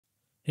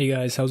Hey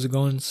guys, how's it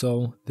going?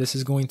 So this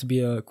is going to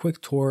be a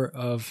quick tour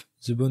of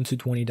Xubuntu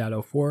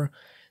 20.04.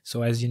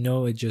 So as you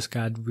know, it just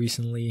got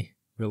recently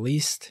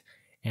released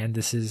and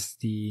this is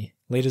the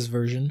latest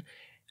version.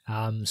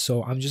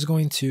 So I'm just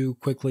going to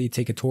quickly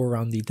take a tour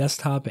around the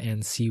desktop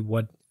and see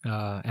what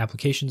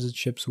applications it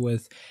ships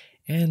with,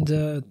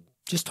 and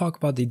just talk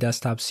about the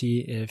desktop, see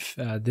if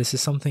this is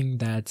something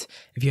that,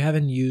 if you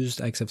haven't used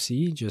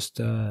XFCE, just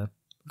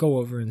go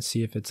over and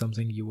see if it's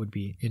something you would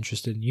be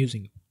interested in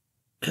using.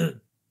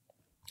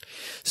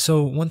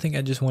 So one thing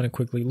I just want to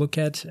quickly look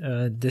at,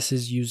 this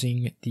is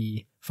using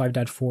the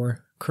 5.4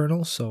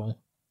 kernel, so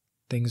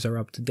things are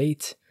up to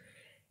date.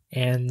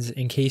 And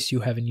in case you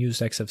haven't used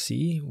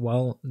XFCE,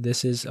 well,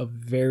 this is a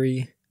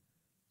very,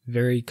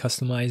 very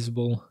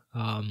customizable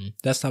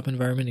desktop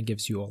environment. It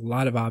gives you a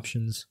lot of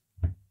options.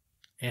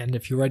 And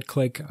if you right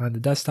click on the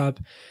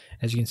desktop,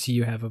 as you can see,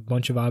 you have a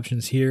bunch of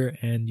options here,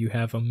 and you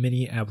have a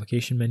mini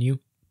application menu,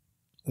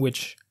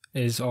 which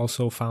is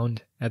also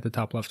found at the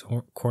top left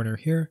corner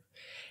here.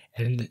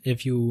 And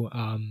if you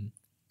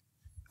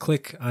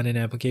click on an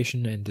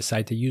application and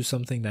decide to use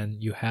something, then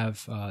you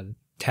have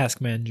Task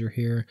Manager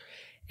here,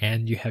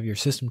 and you have your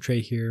system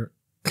tray here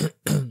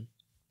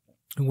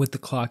with the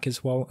clock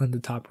as well on the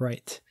top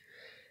right.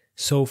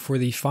 So for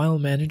the file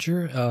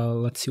manager,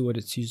 let's see what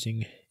it's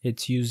using.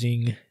 It's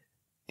using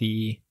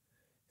the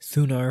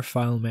Thunar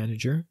file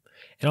manager.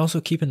 And also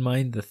keep in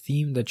mind the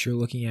theme that you're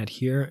looking at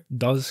here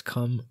does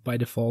come by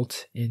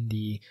default in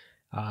the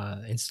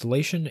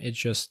installation. It's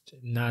just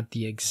not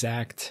the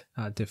exact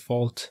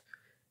default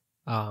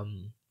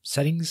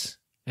settings,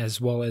 as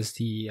well as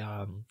the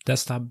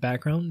desktop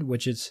background,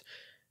 which is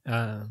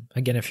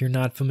again, if you're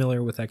not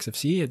familiar with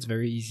XFCE, it's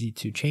very easy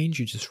to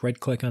change. You just right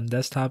click on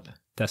desktop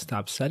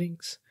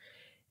settings,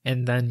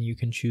 and then you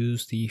can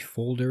choose the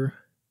folder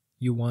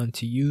you want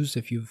to use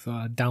if you've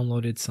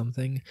downloaded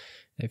something,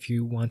 if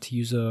you want to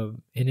use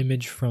an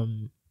image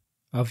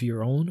of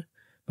your own.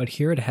 But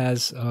here it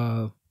has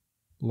a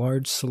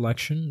large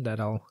selection that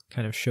I'll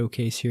kind of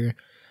showcase here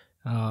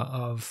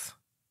of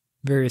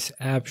various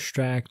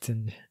abstract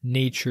and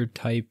nature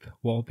type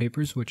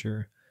wallpapers, which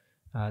are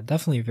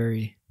definitely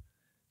very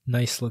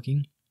nice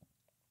looking.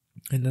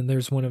 And then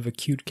there's one of a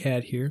cute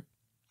cat here.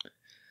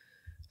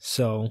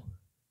 So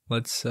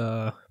let's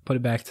put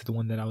it back to the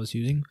one that I was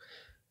using.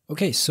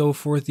 Okay, so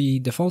for the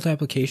default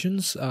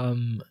applications,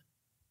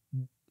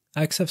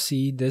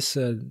 XFCE,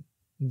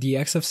 the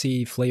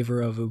XFCE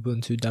flavor of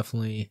Ubuntu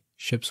definitely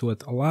ships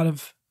with a lot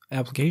of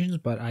applications,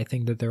 but I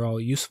think that they're all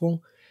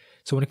useful.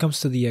 So when it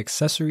comes to the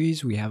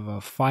accessories, we have a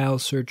file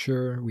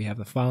searcher, we have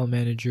a file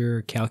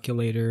manager,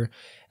 calculator,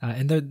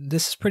 and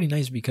this is pretty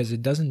nice because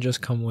it doesn't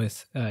just come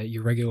with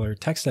your regular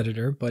text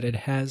editor, but it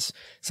has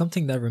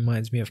something that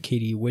reminds me of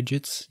KDE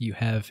widgets. You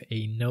have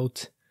a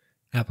note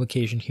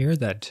application here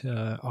that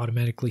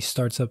automatically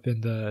starts up in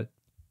the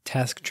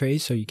task tray,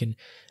 so you can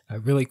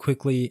really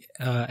quickly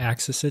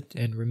access it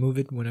and remove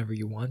it whenever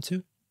you want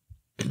to.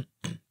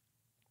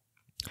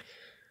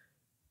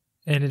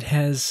 And it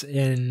has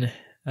a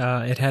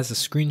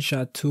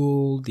screenshot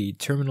tool, the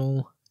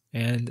terminal,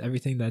 and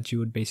everything that you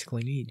would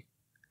basically need.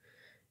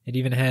 It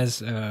even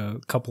has a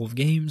couple of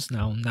games.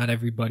 Now, not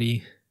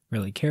everybody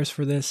really cares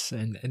for this,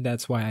 and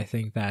that's why I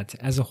think that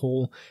as a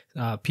whole,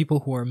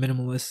 people who are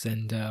minimalists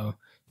and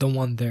don't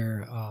want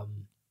their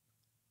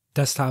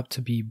desktop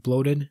to be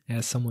bloated,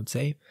 as some would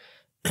say,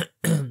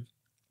 and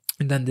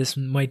then this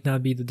might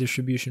not be the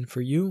distribution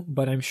for you,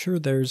 but I'm sure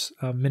there's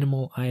a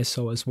minimal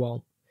ISO as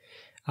well.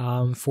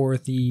 For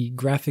the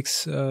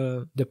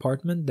graphics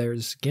department,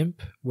 there's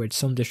GIMP, which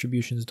some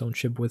distributions don't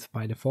ship with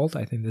by default.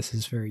 I think this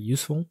is very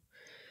useful.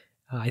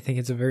 I think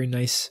it's a very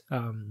nice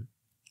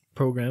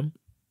program.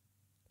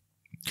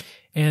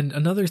 And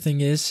another thing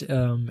is,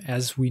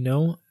 as we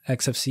know,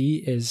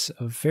 XFCE is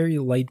a very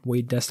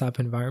lightweight desktop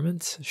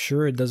environment.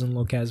 Sure, it doesn't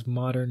look as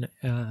modern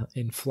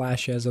in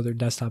Flash as other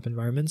desktop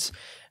environments,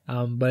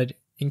 but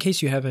in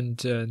case you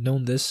haven't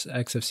known this,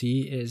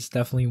 XFCE is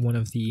definitely one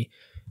of the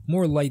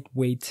more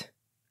lightweight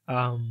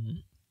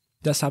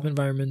desktop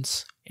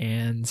environments.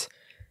 And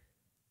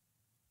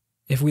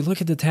if we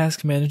look at the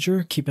task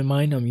manager, keep in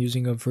mind I'm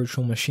using a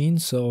virtual machine,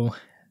 so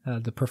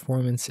the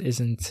performance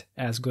isn't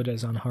as good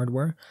as on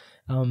hardware.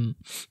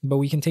 But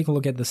we can take a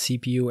look at the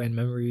CPU and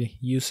memory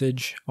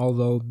usage,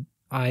 although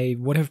I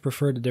would have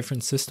preferred a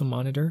different system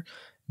monitor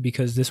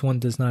because this one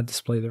does not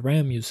display the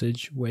RAM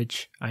usage,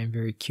 which I'm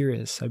very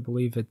curious. I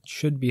believe it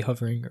should be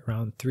hovering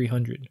around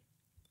 300.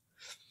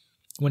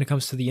 When it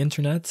comes to the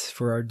internet,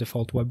 for our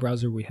default web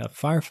browser, we have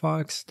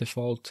Firefox,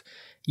 default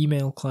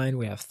email client,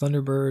 we have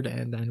Thunderbird,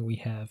 and then we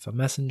have a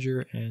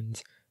Messenger and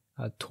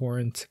a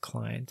torrent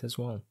client as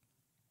well.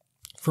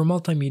 For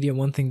multimedia,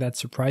 one thing that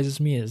surprises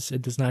me is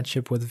it does not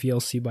ship with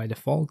VLC by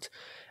default.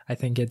 I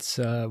think it's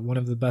one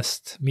of the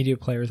best media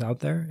players out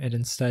there. It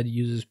instead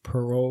uses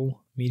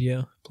Parole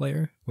Media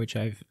Player, which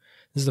this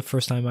is the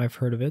first time I've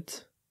heard of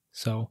it.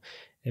 So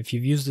if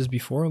you've used this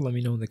before, let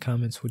me know in the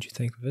comments what you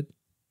think of it.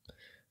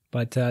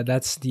 But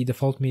that's the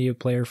default media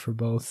player for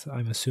both,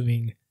 I'm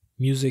assuming,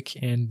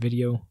 music and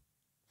video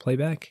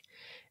playback.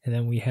 And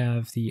then we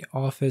have the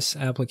Office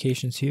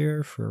applications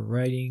here for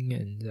writing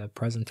and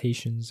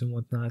presentations and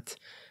whatnot.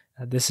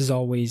 This is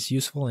always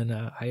useful, and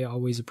I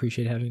always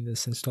appreciate having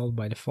this installed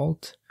by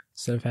default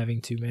instead of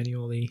having to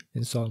manually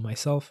install it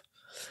myself.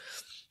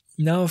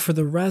 Now for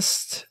the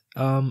rest,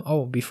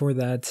 before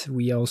that,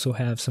 we also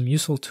have some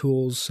useful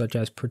tools such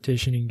as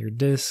partitioning your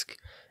disk,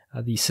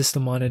 the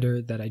system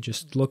monitor that I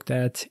just looked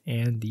at,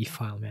 and the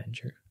file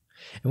manager.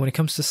 And when it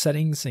comes to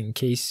settings, in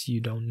case you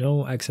don't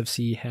know,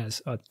 XFCE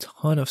has a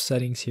ton of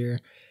settings here.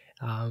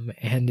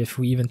 And if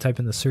we even type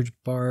in the search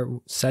bar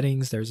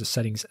settings, there's a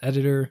settings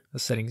editor, a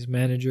settings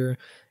manager,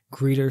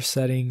 greeter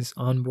settings,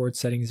 onboard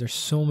settings. There's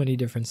so many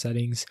different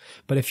settings.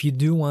 But if you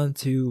do want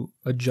to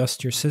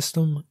adjust your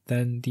system,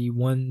 then the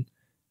one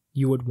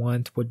you would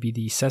want would be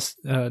the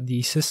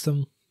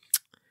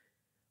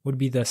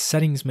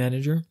settings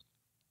manager,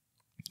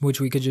 which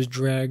we could just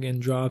drag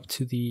and drop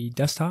to the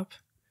desktop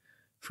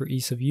for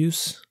ease of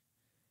use.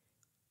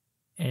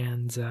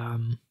 And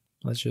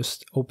let's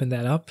just open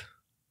that up.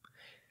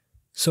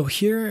 So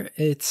here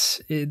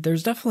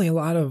there's definitely a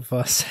lot of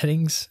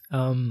settings.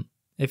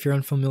 If you're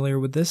unfamiliar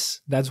with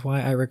this, that's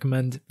why I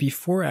recommend,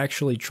 before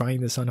actually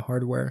trying this on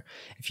hardware,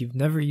 if you've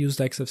never used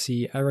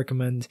XFCE, I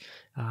recommend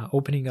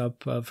opening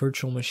up a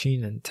virtual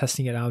machine and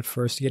testing it out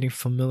first, getting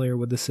familiar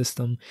with the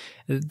system.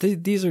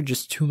 These are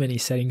just too many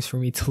settings for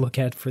me to look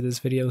at for this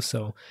video,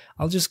 so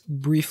I'll just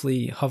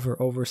briefly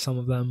hover over some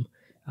of them.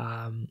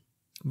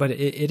 But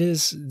it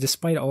is,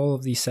 despite all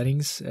of these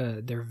settings,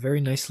 they're very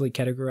nicely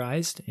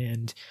categorized,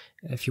 and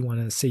if you want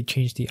to say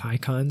change the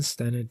icons,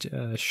 then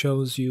it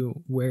shows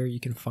you where you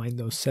can find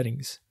those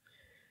settings.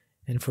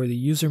 And for the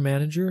user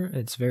manager,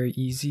 it's very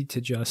easy to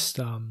just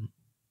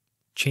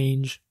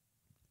change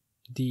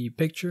the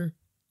picture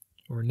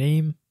or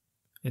name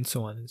and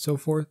so on and so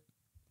forth.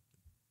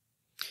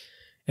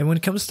 And when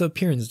it comes to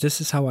appearance, this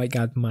is how I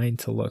got mine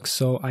to look.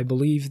 So I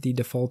believe the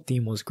default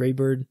theme was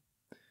Graybird.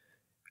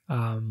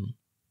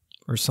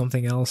 Or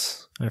something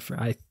else. I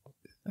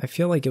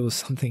feel like it was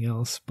something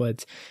else,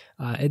 but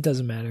it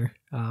doesn't matter.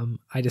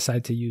 I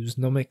decided to use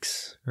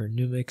Numix or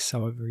Numix,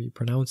 however you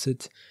pronounce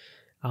it.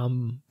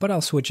 But I'll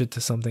switch it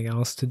to something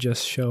else to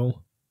just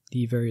show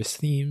the various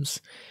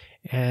themes.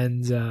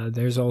 And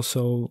there's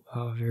also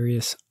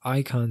various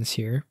icons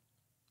here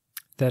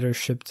that are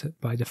shipped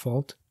by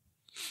default.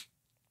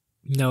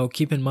 Now,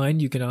 keep in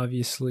mind, you can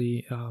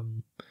obviously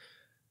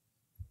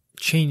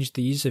change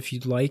these if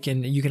you'd like,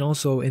 and you can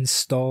also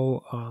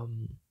install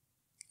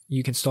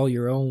install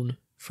your own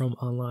from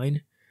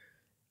online.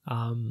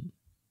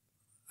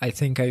 I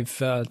think I've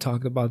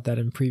talked about that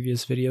in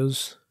previous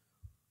videos.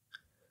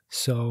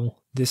 So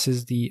this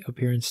is the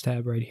appearance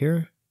tab right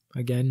here.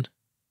 Again,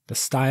 the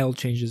style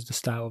changes the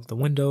style of the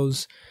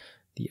windows,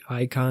 the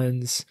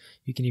icons,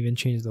 you can even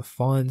change the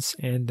fonts,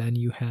 and then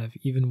you have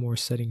even more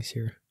settings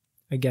here.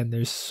 Again,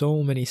 there's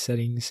so many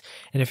settings,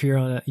 and if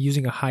you're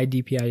using a high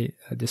DPI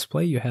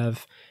display, you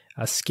have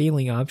a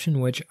scaling option,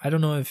 which I don't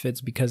know if it's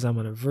because I'm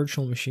on a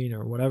virtual machine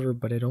or whatever,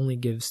 but it only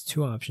gives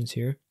 2 options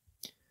here.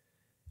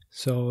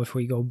 So if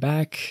we go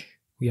back,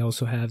 we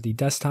also have the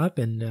desktop,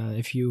 and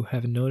if you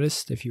haven't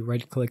noticed, if you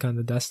right-click on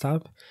the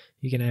desktop,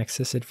 you can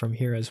access it from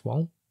here as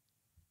well.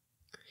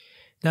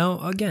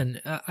 Now,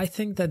 again, I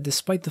think that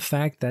despite the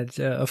fact that,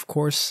 of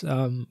course,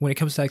 when it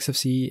comes to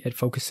XFCE, it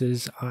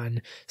focuses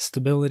on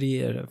stability,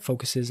 it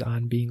focuses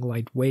on being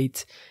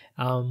lightweight,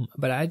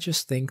 but I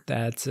just think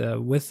that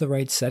with the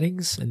right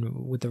settings and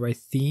with the right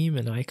theme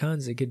and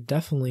icons, it could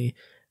definitely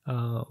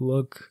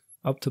look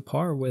up to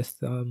par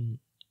with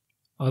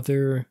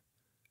other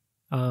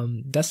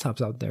desktops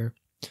out there.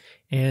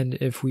 And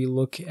if we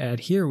look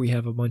at here, we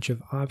have a bunch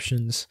of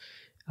options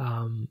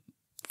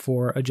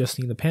for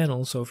adjusting the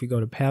panel. So if we go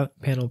to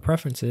panel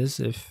preferences,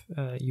 if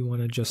you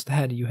want to adjust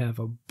that, you have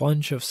a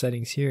bunch of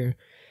settings here.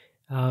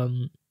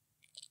 And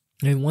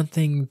one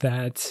thing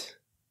that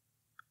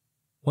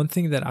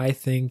I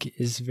think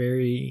is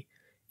very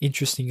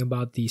interesting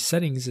about these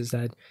settings is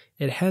that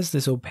it has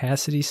this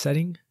opacity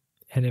setting.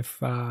 And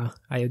if I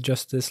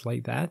adjust this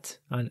like that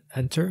on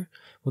enter,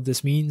 what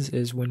this means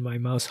is when my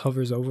mouse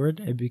hovers over it,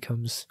 it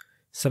becomes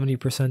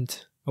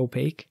 70%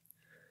 opaque.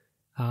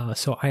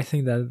 So I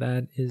think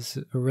that is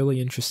a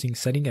really interesting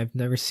setting. I've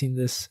never seen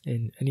this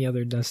in any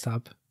other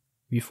desktop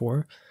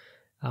before.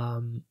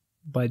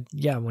 But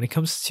yeah, when it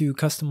comes to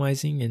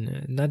customizing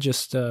and not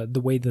just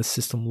the way the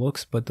system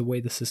looks, but the way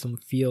the system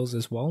feels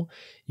as well,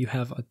 you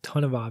have a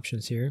ton of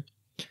options here.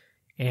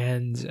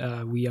 And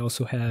we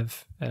also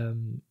have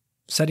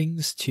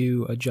settings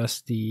to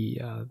adjust the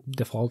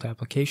default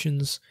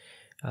applications.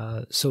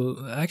 So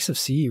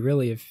XFCE,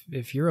 really,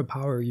 if you're a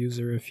power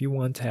user, if you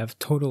want to have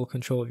total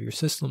control of your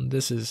system,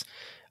 this is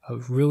a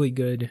really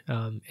good,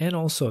 and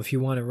also if you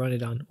want to run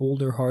it on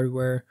older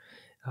hardware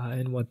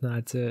and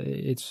whatnot,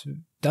 it's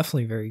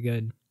definitely very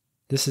good.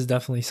 This is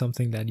definitely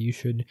something that you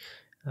should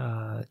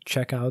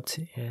check out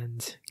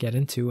and get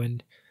into.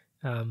 And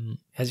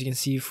as you can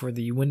see for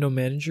the window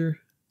manager,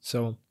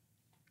 so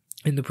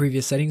in the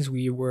previous settings,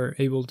 we were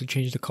able to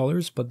change the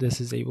colors, but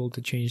this is able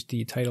to change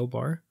the title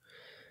bar.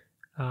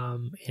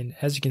 And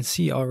as you can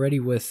see already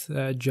with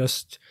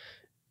just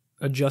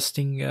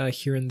adjusting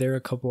here and there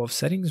a couple of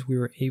settings, we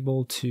were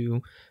able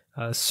to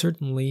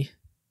certainly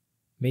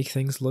make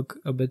things look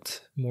a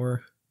bit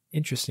more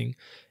interesting.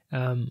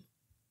 When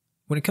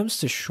it comes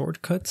to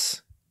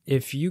shortcuts,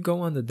 if you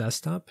go on the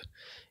desktop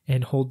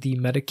and hold the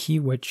meta key,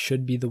 which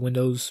should be the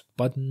Windows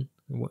button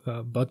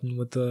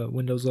with the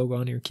Windows logo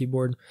on your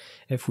keyboard,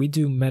 if we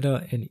do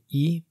meta and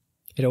E,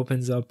 it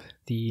opens up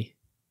the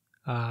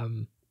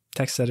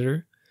text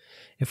editor.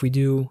 If we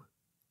do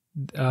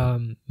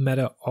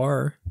meta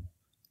R,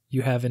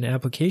 you have an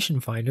application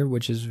finder,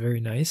 which is very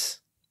nice.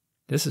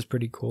 This is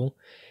pretty cool.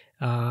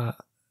 A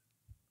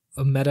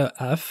meta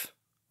F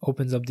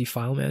opens up the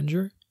file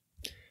manager.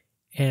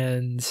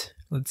 And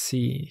let's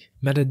see,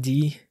 meta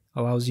D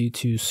allows you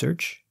to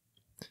search.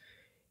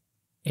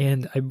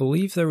 And I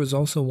believe there was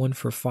also one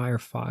for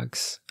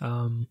Firefox.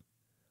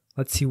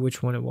 Let's see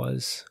which one it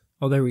was.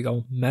 Oh, there we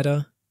go.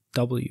 Meta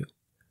W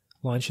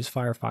launches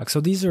Firefox. So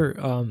these are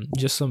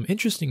just some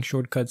interesting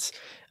shortcuts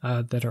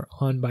that are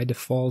on by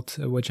default,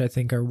 which I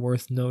think are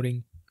worth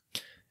noting.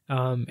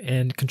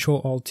 And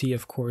Control-Alt-T,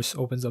 of course,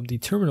 opens up the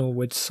terminal,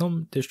 which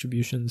some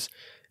distributions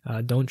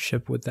don't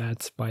ship with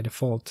that by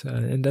default.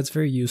 And that's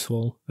very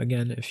useful,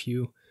 again, if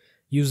you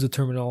use the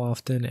terminal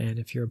often and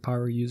if you're a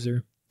power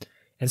user.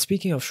 And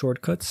speaking of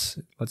shortcuts,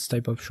 let's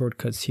type up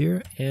shortcuts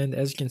here. And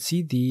as you can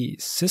see, the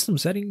system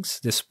settings,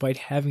 despite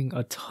having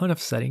a ton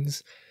of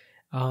settings,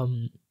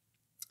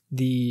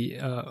 the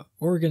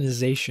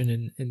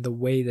organization and the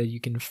way that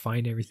you can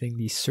find everything,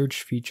 the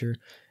search feature,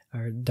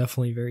 are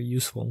definitely very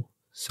useful.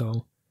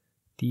 So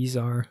these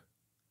are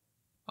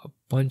a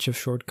bunch of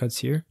shortcuts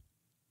here.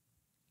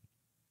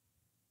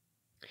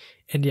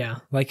 And yeah,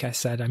 like I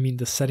said, I mean,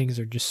 the settings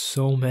are just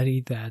so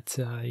many that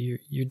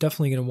you're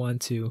definitely going to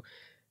want to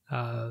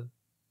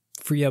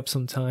free up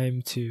some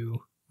time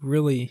to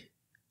really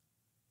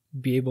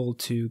be able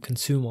to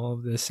consume all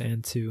of this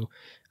and to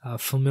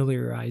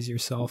familiarize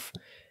yourself.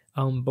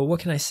 But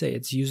what can I say?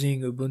 It's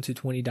using Ubuntu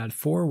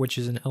 20.4, which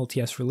is an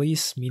LTS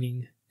release,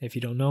 meaning, if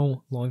you don't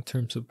know,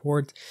 long-term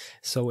support.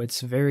 So it's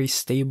very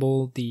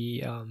stable.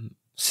 The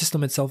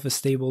system itself is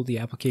stable. The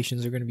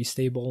applications are going to be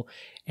stable.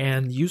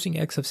 And using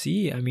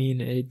XFCE, I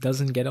mean, it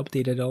doesn't get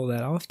updated all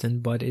that often,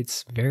 but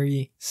it's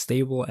very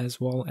stable as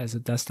well as a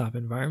desktop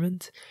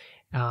environment.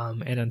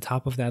 And on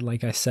top of that,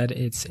 like I said,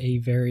 it's a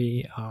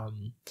very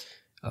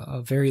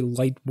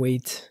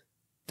lightweight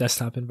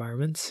desktop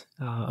environment.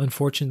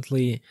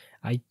 Unfortunately,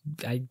 I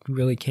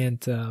really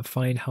can't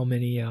find how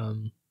many.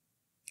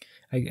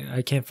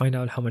 I can't find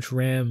out how much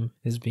RAM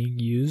is being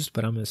used,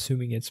 but I'm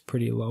assuming it's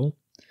pretty low.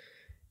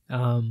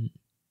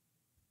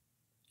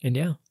 And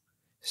yeah,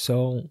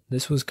 so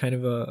this was kind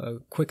of a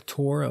quick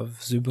tour of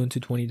Xubuntu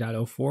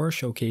 20.04,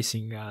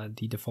 showcasing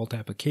the default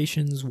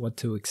applications, what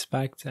to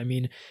expect. I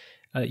mean,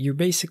 you're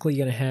basically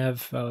going to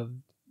have a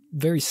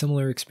very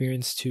similar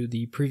experience to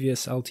the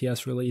previous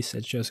LTS release.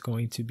 It's just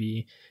going to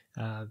be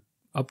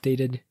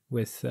updated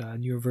with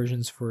newer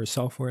versions for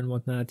software and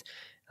whatnot.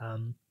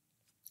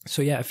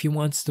 So yeah, if you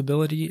want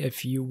stability,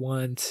 if you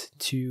want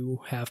to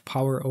have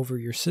power over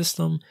your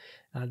system,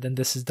 then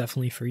this is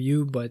definitely for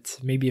you. But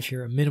maybe if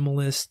you're a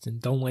minimalist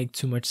and don't like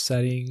too much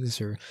settings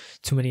or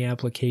too many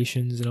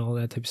applications and all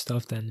that type of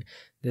stuff, then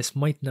this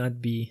might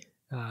not be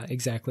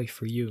exactly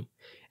for you.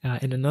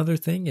 And another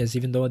thing is,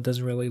 even though it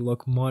doesn't really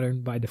look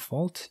modern by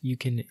default, you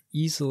can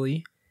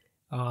easily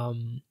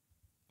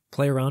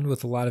play around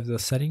with a lot of the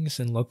settings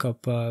and look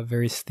up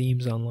various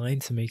themes online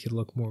to make it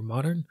look more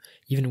modern.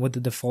 Even with the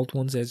default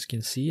ones, as you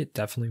can see, it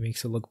definitely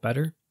makes it look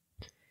better.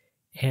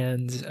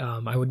 And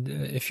I would,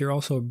 if you're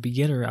also a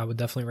beginner, I would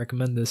definitely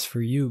recommend this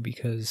for you,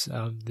 because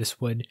this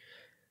would,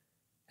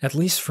 at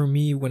least for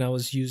me, when I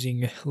was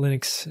using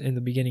Linux in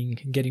the beginning,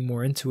 getting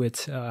more into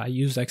it, I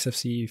used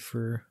XFCE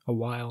for a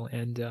while,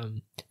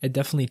 and it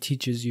definitely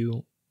teaches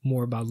you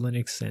more about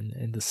Linux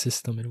and the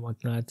system and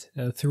whatnot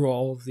through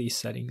all of these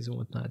settings and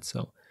whatnot.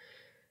 So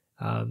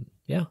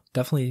yeah,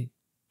 definitely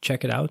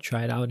check it out,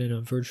 try it out in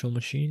a virtual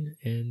machine.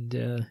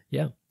 And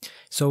yeah,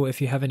 so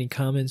if you have any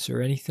comments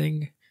or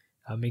anything,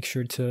 make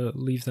sure to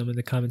leave them in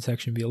the comment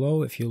section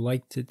below. If you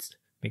liked it,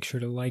 make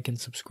sure to like and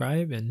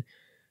subscribe, and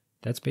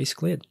that's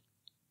basically it.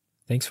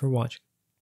 Thanks for watching.